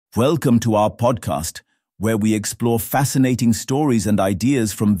Welcome to our podcast, where we explore fascinating stories and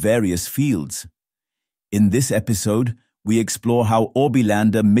ideas from various fields. In this episode, we explore how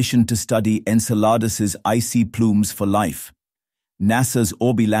Orbilander mission to study Enceladus's icy plumes for life. NASA's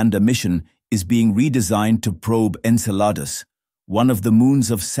Orbilander mission is being redesigned to probe Enceladus, one of the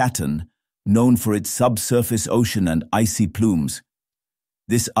moons of Saturn, known for its subsurface ocean and icy plumes.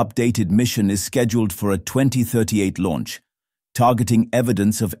 This updated mission is scheduled for a 2038 launch, targeting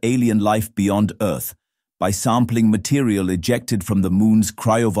evidence of alien life beyond Earth by sampling material ejected from the moon's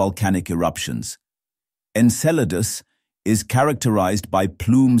cryovolcanic eruptions. Enceladus is characterized by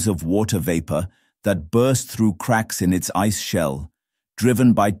plumes of water vapor that burst through cracks in its ice shell,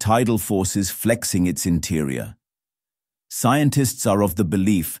 driven by tidal forces flexing its interior. Scientists are of the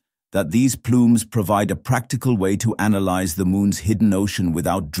belief that these plumes provide a practical way to analyze the moon's hidden ocean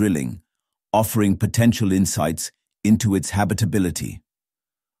without drilling, offering potential insights into its habitability.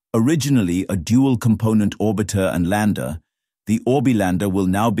 Originally a dual-component orbiter and lander, the Orbilander will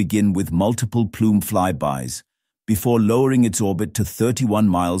now begin with multiple plume flybys, before lowering its orbit to 31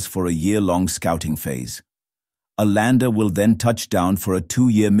 miles for a year-long scouting phase. A lander will then touch down for a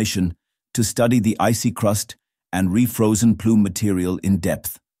 2-year mission to study the icy crust and refrozen plume material in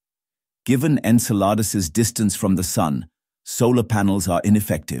depth. Given Enceladus's distance from the Sun, solar panels are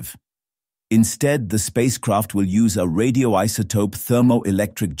ineffective. Instead, the spacecraft will use a radioisotope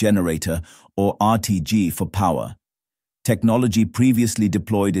thermoelectric generator, or RTG, for power, technology previously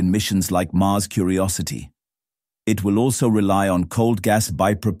deployed in missions like Mars Curiosity. It will also rely on cold gas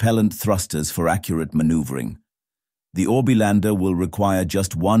bipropellant thrusters for accurate maneuvering. The Orbilander will require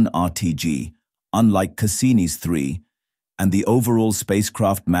just one RTG, unlike Cassini's 3, and the overall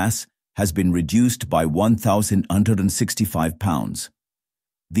spacecraft mass has been reduced by 1,165 pounds.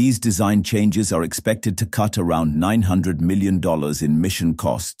 These design changes are expected to cut around $900 million in mission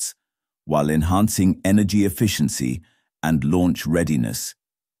costs, while enhancing energy efficiency and launch readiness.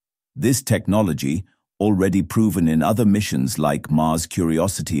 This technology, already proven in other missions like Mars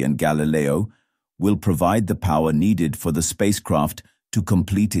Curiosity and Galileo, will provide the power needed for the spacecraft to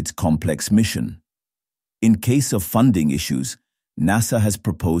complete its complex mission. In case of funding issues, NASA has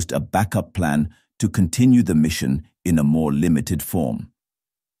proposed a backup plan to continue the mission in a more limited form.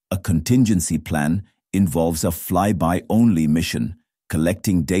 A contingency plan involves a flyby-only mission,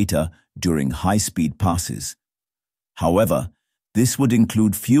 collecting data during high-speed passes. However, this would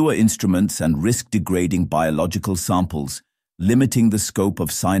include fewer instruments and risk-degrading biological samples, limiting the scope of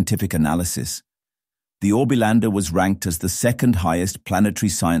scientific analysis. The Orbilander was ranked as the second highest planetary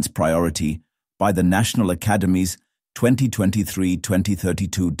science priority by the National Academy's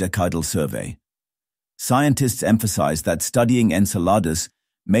 2023-2032 Decadal Survey. Scientists emphasize that studying Enceladus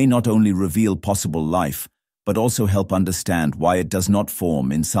may not only reveal possible life, but also help understand why it does not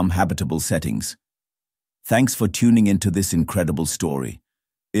form in some habitable settings. Thanks for tuning into this incredible story.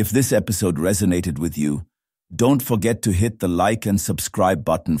 If this episode resonated with you, don't forget to hit the like and subscribe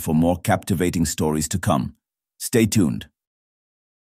button for more captivating stories to come. Stay tuned.